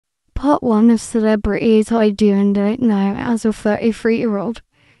part one of celebrities I do and don't know as a 33-year-old.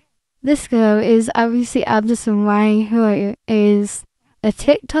 This girl is obviously Addison Rae, who is a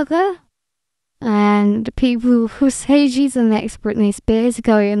TikToker, and people who say she's the next Britney Spears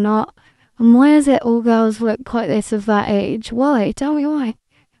go, you're not. And why is it all girls look like this of that age? Why? Tell me why.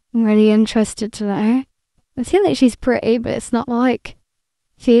 I'm really interested to know. I feel like she's pretty, but it's not like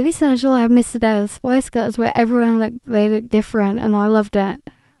TV Central. I missed it as Spice Girls, where everyone they look different, and I loved it.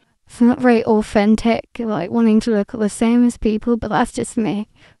 It's not very authentic, like wanting to look the same as people, but that's just me.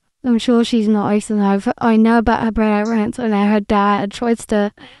 I'm sure she's nice, and I know about her parents. I know her dad tries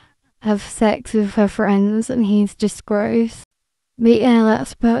to have sex with her friends, and he's just gross. But yeah,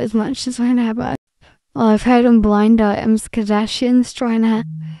 that's about as much as I know about it. I've heard on Blind Items, Kardashians trying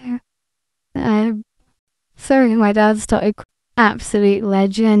to... sorry, my dad's started absolute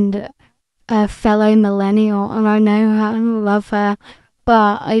legend, a fellow millennial, and I know her and I love her,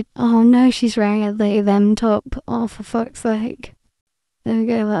 but oh no, she's wearing a they them top. Oh, for fuck's sake. There we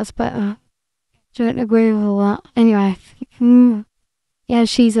go, that's better. Don't agree with all that. Anyway, yeah,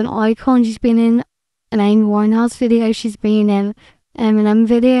 she's an icon. She's been in an Amy Winehouse video, she's been in Eminem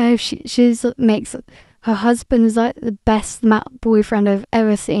video. She makes, her husband is like the best boyfriend I've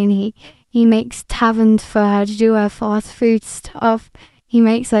ever seen. He makes taverns for her to do her fast food stuff. He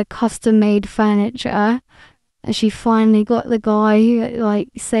makes her custom made furniture. And she finally got the guy who like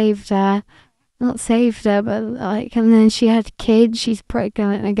saved her. Not saved her, but like, and then she had kids. She's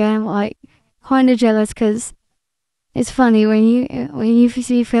pregnant again. Like, kind of jealous, because it's funny when you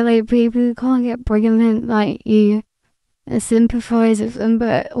see fellow people who can't get pregnant, like, you sympathize with them,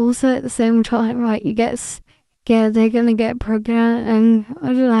 but also at the same time, like, you get scared they're gonna get pregnant, and I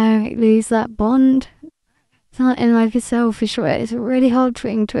don't know, lose that bond. It's not in like a selfish way. It's a really hard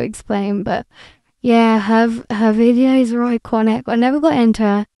thing to explain, but yeah, her videos are iconic. I never got into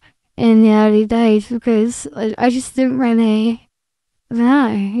her in the early days because I just didn't really, I don't know,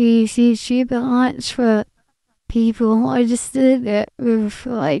 use YouTube much for people. I just did it with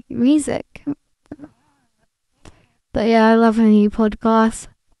like music. But yeah, I love her new podcast.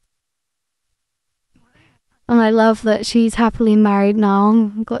 And I love that she's happily married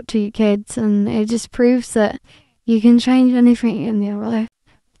now, got 2 kids, and it just proves that you can change anything in your life.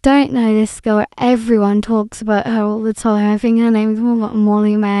 Don't know this girl, everyone talks about her all the time. I think her name's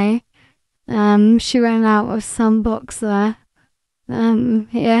Molly May. She ran out with some boxer.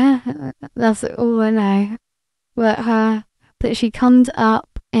 Yeah, that's all I know. But she comes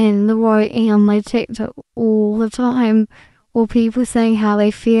up in the writing on my TikTok all the time, or people saying how they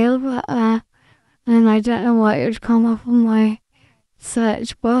feel about her. And I don't know why it would come up on my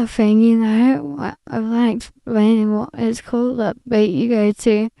search bar thing, you know. I've like explaining what it's called, that bit you go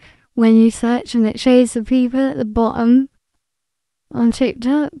to when you search, and it shows the people at the bottom on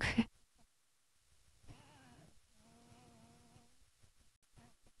TikTok.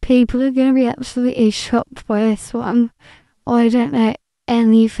 People are gonna be absolutely shocked by this one. I don't know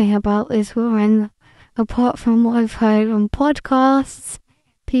anything about this woman apart from what I've heard on podcasts.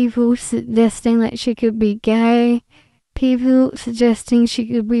 People suggesting that she could be gay. People suggesting she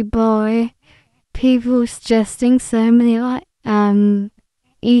could be bi. People suggesting so many like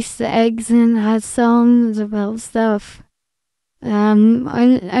Easter eggs in her songs about stuff.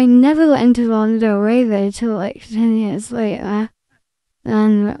 I never got into Lana Del Rey though till like 10 years later,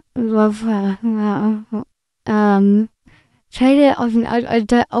 and love her. Tried it.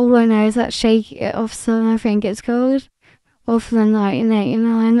 All I know is that Shake It Off song, I think it's called, off the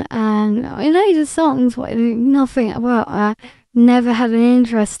 1989, and I know the songs, but I knew nothing about her. Never had an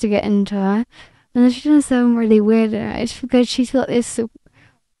interest to get into her, and she doesn't sound really weird. It's because she's got this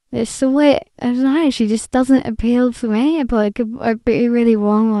way, I don't know, she just doesn't appeal to me, but I'd be really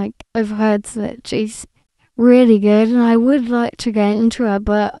wrong. Like, I've heard that she's really good, and I would like to get into her,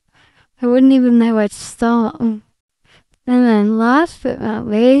 but I wouldn't even know where to start. And then last but not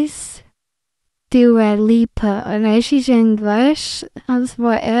least, Dua Lipa. I know she's English, that's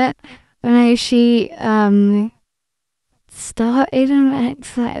about it. I know she started an X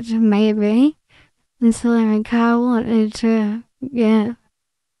Factor maybe, and Simon Cowell wanted to how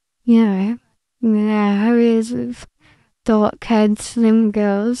he is with dark-haired slim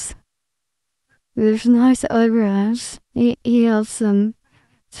girls with nice eyebrows. He has some,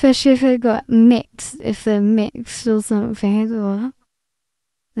 especially if they're mixed or something, or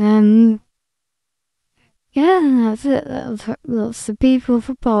yeah, that's it. That's lots of people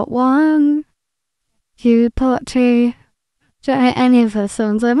for part 1. Do part 2. Don't know any of her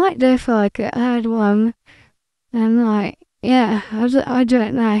songs. I might do for like a hard one, and like, yeah, I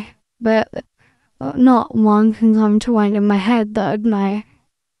don't know, but not one can come to mind in my head that I'd know.